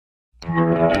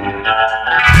Live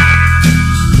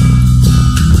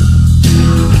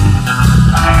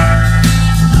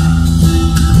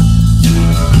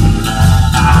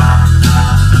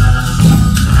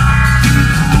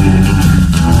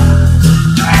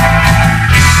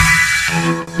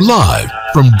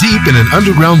from deep in an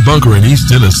underground bunker in East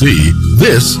Tennessee,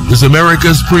 this is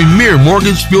America's premier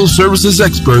mortgage fuel services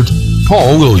expert,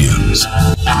 Paul Williams.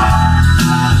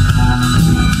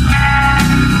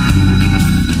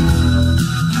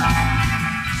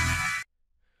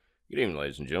 Good evening,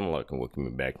 ladies and gentlemen.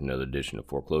 Welcome back to another edition of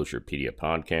Foreclosurepedia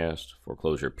podcast.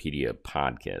 Foreclosurepedia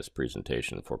podcast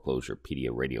presentation of Foreclosurepedia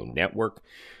Radio Network,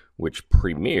 which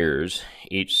premieres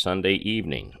each Sunday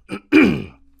evening.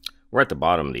 We're at the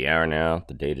bottom of the hour now.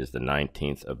 The date is the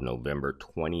 19th of November,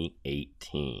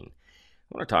 2018. I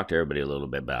want to talk to everybody a little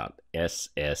bit about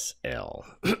SSL.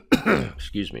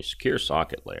 Excuse me, Secure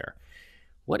Socket Layer.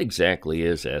 What exactly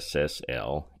is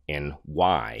SSL and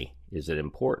why is it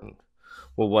important?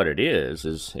 Well, what it is,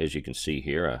 as you can see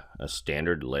here, a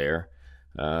standard layer.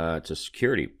 It's a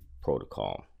security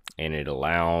protocol, and it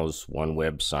allows one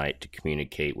website to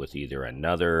communicate with either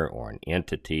another or an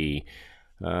entity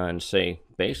and say,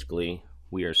 basically,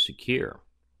 we are secure.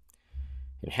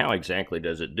 And how exactly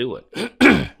does it do it?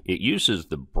 It uses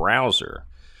the browser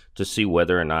to see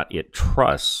whether or not it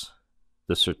trusts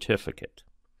the certificate.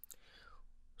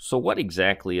 So what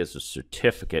exactly is a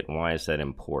certificate and why is that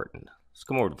important? Let's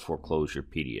come over to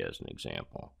Foreclosurepedia as an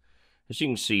example. As you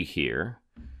can see here,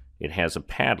 it has a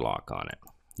padlock on it.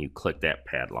 You click that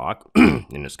padlock,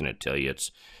 and it's going to tell you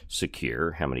it's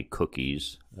secure, how many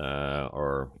cookies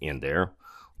are in there,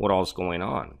 what all's going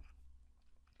on.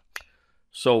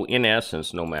 So in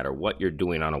essence, no matter what you're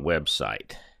doing on a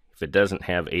website, if it doesn't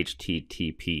have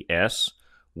HTTPS,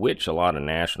 which a lot of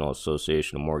National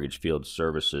Association of Mortgage Field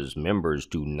Services members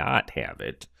do not have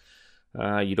it,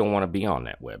 you don't want to be on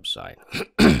that website.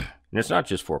 And it's not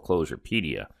just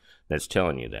Foreclosurepedia that's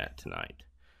telling you that tonight.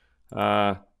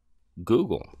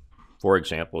 Google, for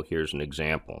example, here's an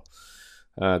example.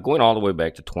 Going all the way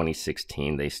back to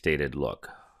 2016, they stated, look,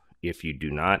 if you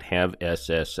do not have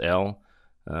SSL,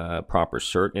 proper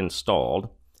cert installed,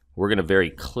 we're going to very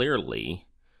clearly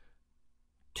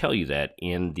tell you that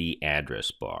in the address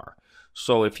bar.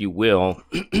 So if you will,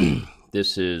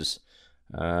 this is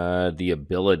the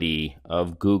ability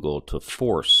of Google to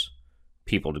force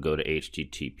people to go to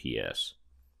HTTPS.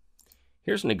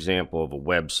 Here's an example of a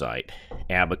website,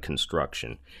 ABBA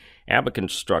Construction. ABBA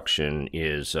Construction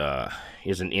is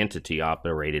an entity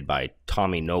operated by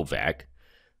Tommy Novak.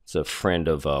 It's a friend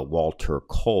of Walter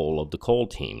Cole of the Cole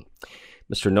team.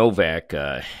 Mr. Novak,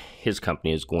 his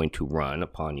company is going to run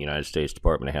upon the United States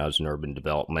Department of Housing and Urban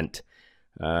Development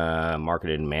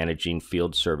marketed and managing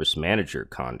field service manager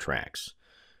contracts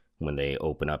when they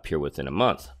open up here within a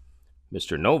month.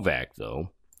 Mr. Novak,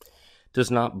 though, does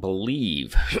not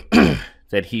believe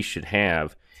that he should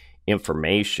have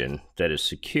information that is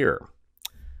secure.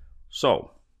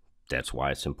 So that's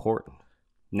why it's important.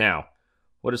 Now,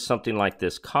 what does something like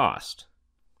this cost?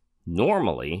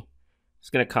 Normally, it's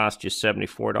going to cost you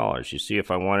 $74. You see, if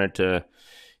I wanted to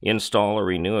install or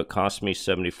renew, it cost me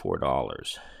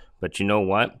 $74. But you know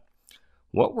what?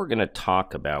 What we're going to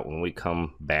talk about when we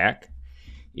come back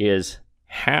is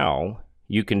how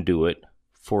you can do it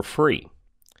for free.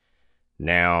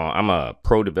 Now, I'm a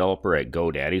pro developer at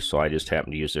GoDaddy, so I just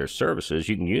happen to use their services.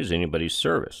 You can use anybody's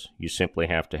service. You simply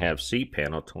have to have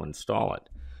cPanel to install it.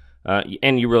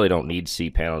 And you really don't need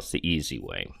cPanel. It's the easy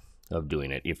way of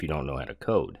doing it if you don't know how to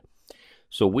code.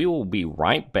 So we will be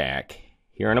right back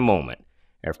here in a moment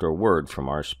after a word from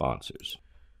our sponsors.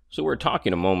 So we were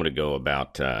talking a moment ago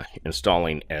about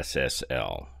installing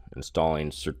SSL,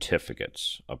 installing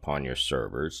certificates upon your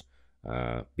servers,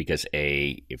 because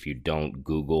if you don't,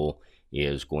 Google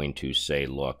is going to say,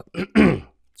 look,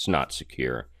 it's not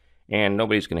secure, and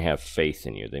nobody's going to have faith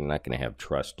in you. They're not going to have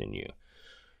trust in you.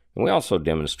 And we also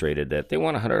demonstrated that they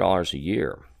want $100 a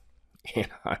year, and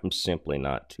I'm simply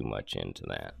not too much into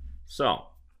that. So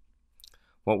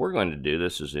what we're going to do,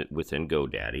 this is it within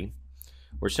GoDaddy.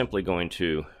 We're simply going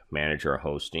to manage our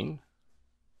hosting,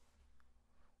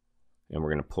 and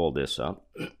we're going to pull this up.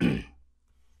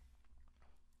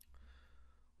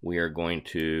 We are going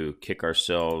to kick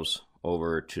ourselves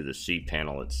over to the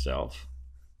cPanel itself.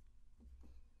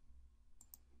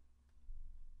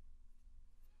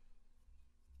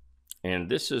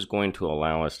 And this is going to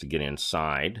allow us to get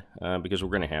inside because we're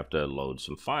going to have to load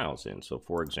some files in. So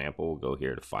for example, we'll go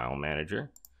here to File Manager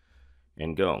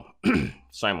and go.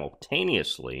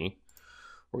 Simultaneously,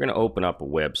 we're going to open up a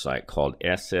website called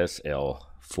SSL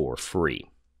for free.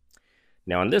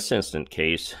 Now in this instant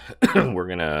case, we're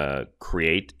going to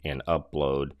create and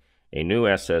upload a new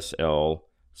SSL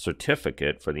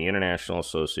certificate for the International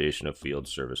Association of Field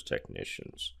Service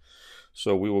Technicians.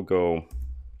 So we will go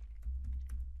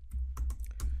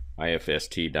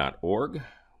ifst.org.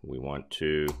 We want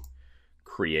to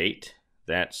create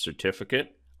that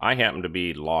certificate. I happen to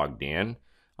be logged in.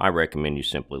 I recommend you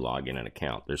simply log in an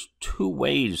account. There's two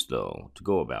ways, though, to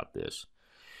go about this.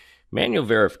 Manual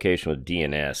verification with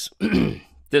DNS,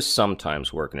 this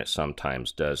sometimes works and it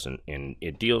sometimes doesn't, and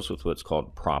it deals with what's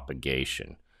called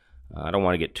propagation. I don't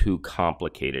want to get too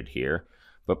complicated here,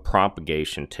 but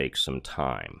propagation takes some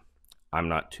time. I'm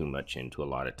not too much into a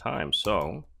lot of time,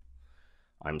 so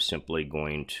I'm simply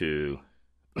going to,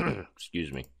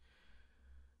 excuse me,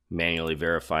 manually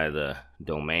verify the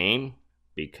domain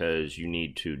because you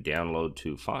need to download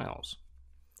 2 files.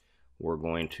 We're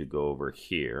going to go over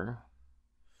here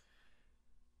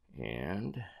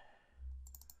and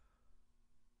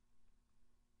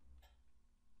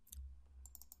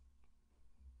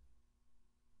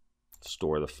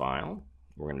store the file.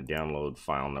 We're going to download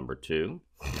file number 2.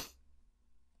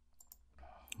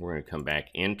 We're going to come back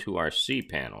into our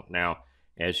cPanel. Now,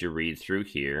 as you read through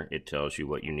here, it tells you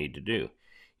what you need to do.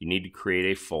 You need to create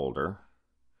a folder,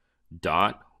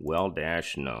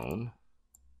 .well-known.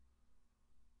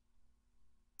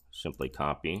 Simply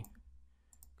copy,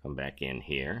 come back in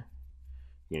here.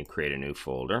 You're going to create a new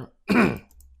folder.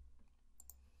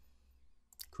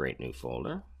 Create new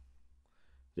folder.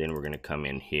 Then we're going to come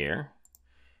in here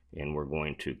and we're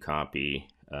going to copy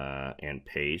and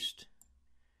paste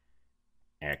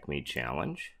Acme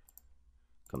Challenge.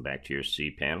 Come back to your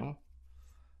cPanel.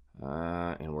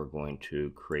 And we're going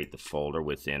to create the folder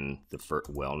within the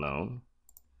well-known.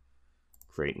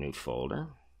 Create new folder.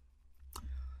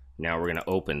 Now we're going to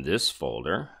open this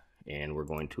folder and we're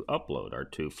going to upload our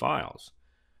 2 files.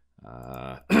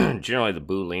 Generally the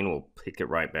Boolean will pick it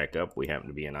right back up. We happen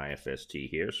to be in IFST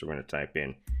here, so we're going to type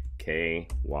in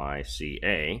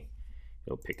KYCA.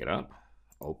 It'll pick it up.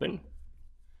 Open.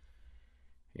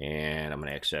 And I'm going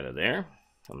to X out of there.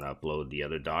 I'm going to upload the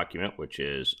other document, which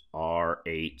is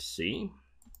R8C.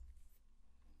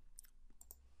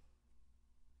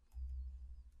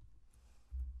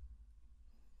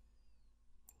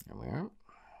 There we are.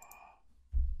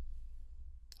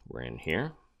 We're in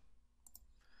here.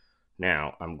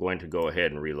 Now, I'm going to go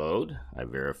ahead and reload. I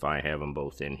verify I have them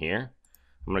both in here.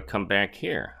 I'm going to come back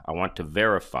here. I want to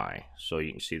verify. So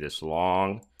you can see this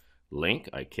long link.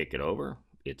 I kick it over.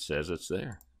 It says it's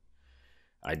there.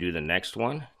 I do the next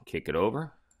one, kick it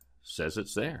over, says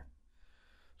it's there.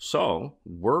 So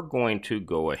we're going to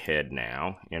go ahead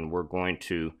now and we're going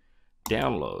to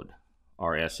download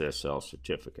our SSL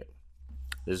certificate.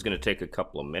 This is going to take a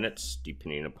couple of minutes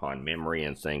depending upon memory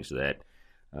and things of that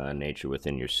nature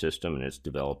within your system, and it's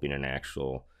developing an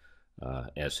actual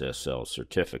SSL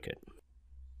certificate.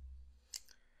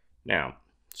 Now,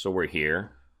 so we're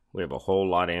here. We have a whole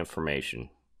lot of information.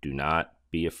 Do not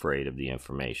be afraid of the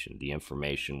information. The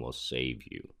information will save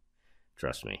you.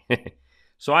 Trust me.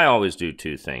 So I always do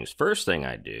 2 things. First thing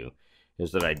I do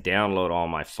is that I download all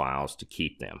my files to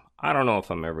keep them. I don't know if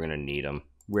I'm ever going to need them.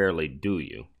 Rarely do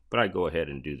you, but I go ahead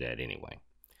and do that anyway.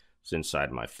 It's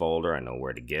inside my folder. I know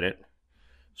where to get it.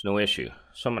 It's no issue.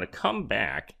 So I'm going to come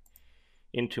back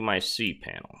into my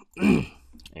cPanel.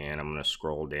 And I'm going to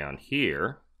scroll down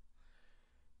here.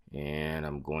 And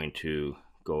I'm going to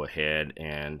go ahead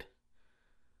and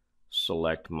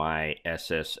select my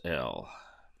SSL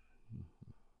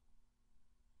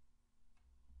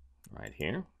right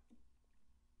here.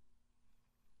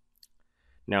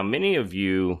 Now, many of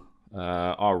you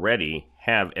already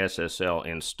have SSL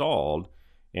installed,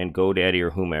 and GoDaddy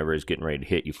or whomever is getting ready to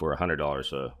hit you for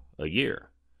 $100 a year.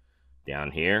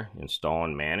 Down here, install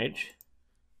and manage.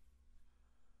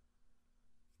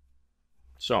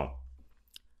 So,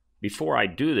 before I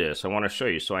do this, I want to show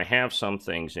you. So I have some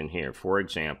things in here. For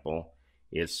example,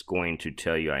 it's going to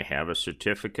tell you I have a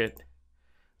certificate.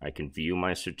 I can view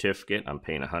my certificate. I'm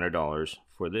paying $100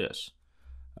 for this.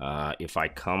 If I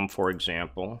come, for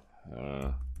example,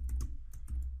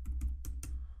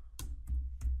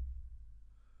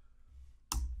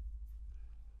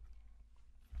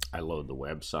 I load the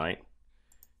website.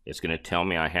 It's going to tell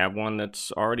me I have one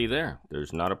that's already there.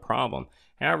 There's not a problem.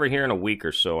 However, here in a week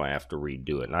or so, I have to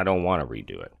redo it, and I don't want to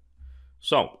redo it.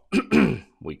 So,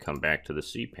 we come back to the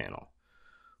cPanel.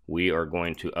 We are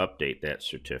going to update that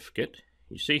certificate.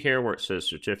 You see here where it says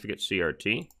Certificate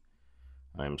CRT?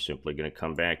 I'm simply going to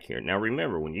come back here. Now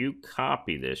remember, when you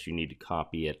copy this, you need to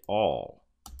copy it all.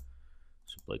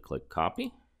 Simply click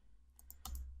Copy.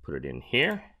 Put it in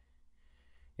here.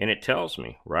 And it tells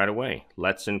me right away,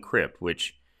 let's encrypt,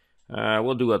 which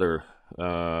we'll do other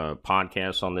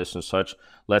podcasts on this and such.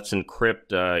 Let's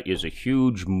Encrypt is a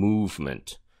huge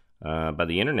movement by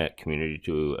the internet community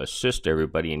to assist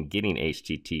everybody in getting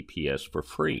HTTPS for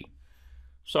free.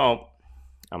 So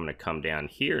I'm going to come down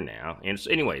here now. And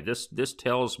anyway, this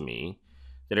tells me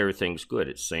that everything's good.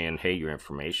 It's saying, hey, your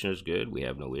information is good. We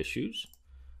have no issues.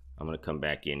 I'm going to come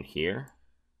back in here.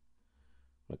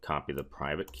 I'm going to copy the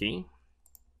private key.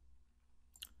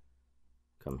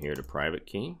 Come here to private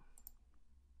key.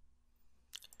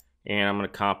 And I'm going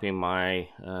to copy my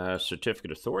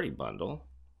certificate authority bundle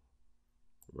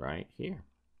right here.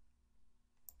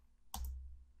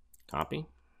 Copy.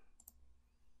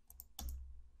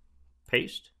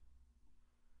 Paste.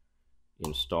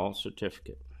 Install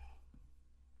certificate.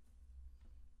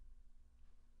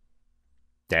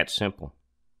 That's simple.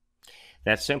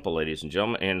 That's simple, ladies and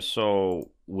gentlemen. And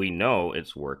so we know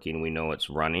it's working. We know it's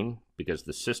running because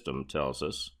the system tells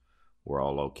us we're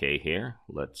all okay here.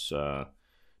 Let's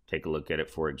take a look at it,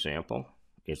 for example.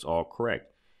 It's all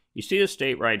correct. You see the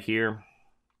state right here?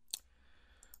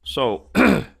 So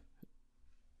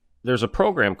there's a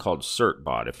program called Cert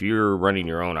Bot. If you're running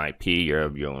your own IP, you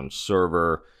have your own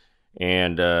server,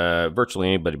 and virtually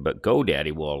anybody but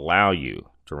GoDaddy will allow you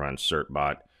to run Cert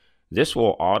Bot. This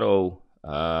will auto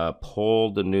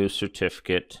pull the new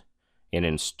certificate and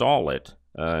install it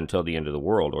until the end of the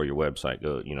world, or your website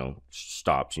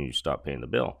stops and you stop paying the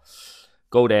bill.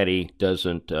 GoDaddy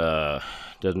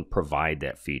doesn't provide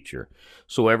that feature.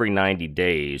 So every 90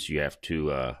 days you have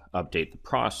to update the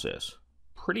process.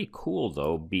 Pretty cool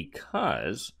though,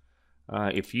 because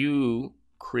if you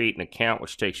create an account,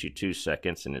 which takes you 2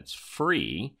 seconds and it's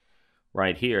free,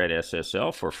 right here at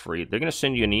SSL for free, they're going to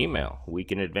send you an email a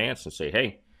week in advance and say,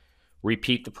 hey,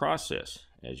 repeat the process.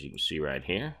 As you can see right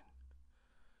here,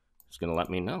 it's going to let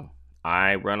me know.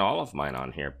 I run all of mine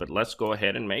on here, but let's go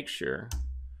ahead and make sure,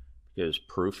 because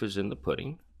proof is in the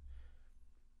pudding.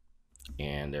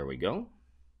 And there we go.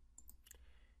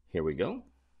 Here we go.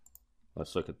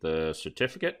 Let's look at the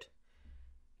certificate.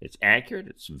 It's accurate.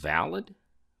 It's valid.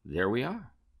 There we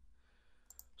are.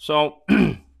 So,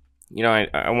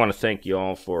 I want to thank you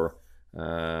all for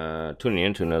tuning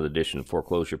in to another edition of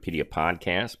Foreclosurepedia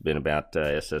podcast. Been about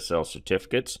SSL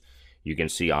certificates. You can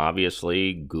see,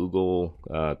 obviously, Google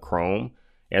Chrome,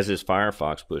 as is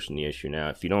Firefox, pushing the issue now.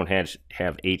 If you don't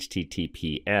have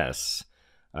HTTPS,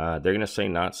 they're going to say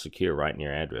not secure right in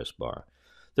your address bar.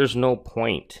 There's no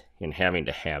point in having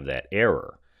to have that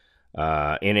error.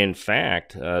 And in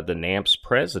fact, the NAMP's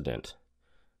president,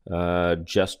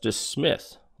 Justice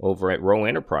Smith, over at Row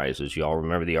Enterprises, you all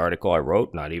remember the article I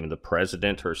wrote? Not even the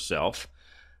president herself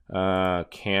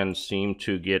can seem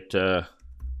to get...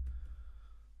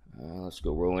 let's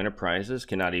go Row Enterprises.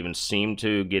 Cannot even seem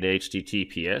to get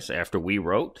HTTPS after we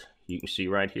wrote. You can see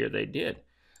right here they did.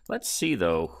 Let's see,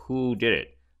 though, who did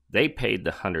it. They paid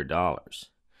the $100.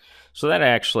 So that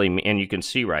actually, and you can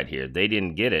see right here, they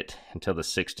didn't get it until the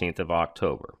 16th of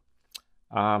October.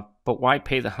 But why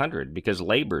pay the $100? Because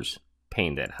labor's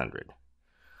paying that $100.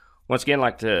 Once again, I'd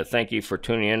like to thank you for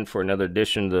tuning in for another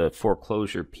edition of the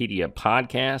Foreclosurepedia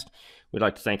podcast. We'd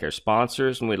like to thank our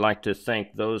sponsors, and we'd like to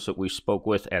thank those that we spoke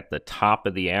with at the top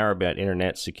of the hour about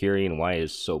internet security and why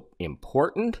it's so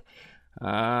important.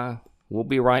 We'll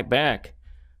be right back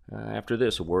after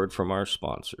this, a word from our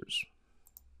sponsors.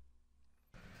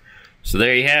 So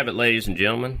there you have it, ladies and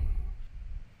gentlemen.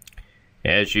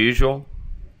 As usual,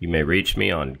 you may reach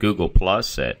me on Google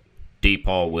Plus at D.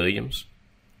 Paul Williams,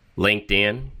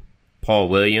 LinkedIn, Paul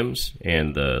Williams,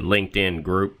 and the LinkedIn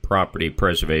group Property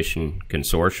Preservation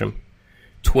Consortium.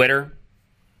 Twitter,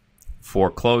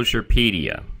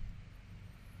 Foreclosurepedia.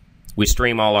 We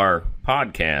stream all our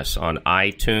podcasts on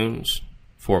iTunes,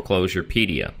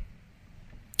 Foreclosurepedia.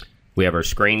 We have our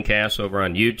screencasts over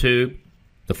on YouTube,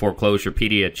 the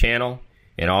Foreclosurepedia channel,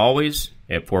 and always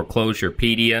at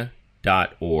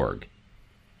foreclosurepedia.org.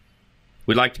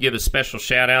 We'd like to give a special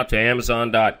shout out to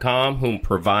Amazon.com, whom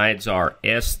provides our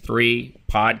S3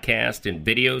 podcast and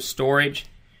video storage,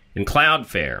 and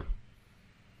Cloudflare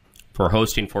for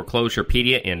hosting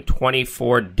Foreclosurepedia in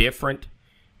 24 different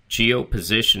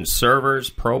geo-positioned servers,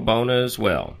 pro bono as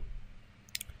well.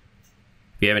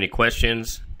 If you have any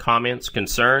questions, comments,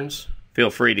 concerns, feel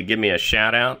free to give me a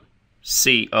shout out,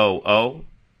 COO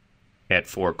at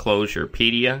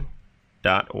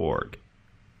foreclosurepedia.org.